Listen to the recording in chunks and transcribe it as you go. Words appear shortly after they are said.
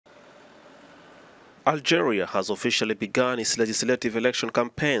Algeria has officially begun its legislative election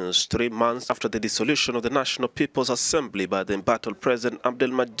campaigns 3 months after the dissolution of the National People's Assembly by the embattled President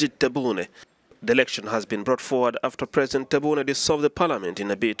Abdelmadjid Tebboune. The election has been brought forward after President Tebboune dissolved the parliament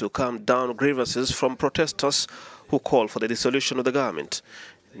in a bid to calm down grievances from protesters who call for the dissolution of the government.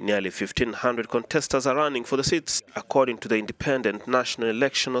 Nearly 1,500 contestants are running for the seats, according to the Independent National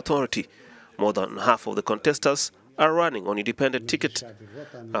Election Authority. More than half of the contestants are running on independent ticket.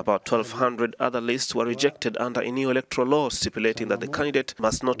 About 1,200 other lists were rejected under a new electoral law stipulating that the candidate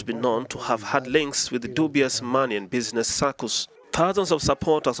must not be known to have had links with the dubious money and business circles. Thousands of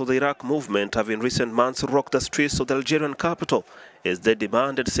supporters of the Iraq movement have in recent months rocked the streets of the Algerian capital as they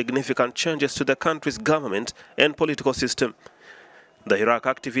demanded significant changes to the country's government and political system. The Iraq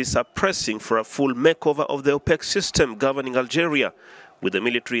activists are pressing for a full makeover of the opaque system governing Algeria, with the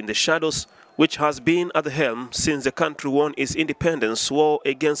military in the shadows, which has been at the helm since the country won its independence war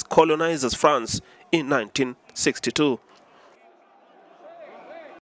against colonizers France in 1962.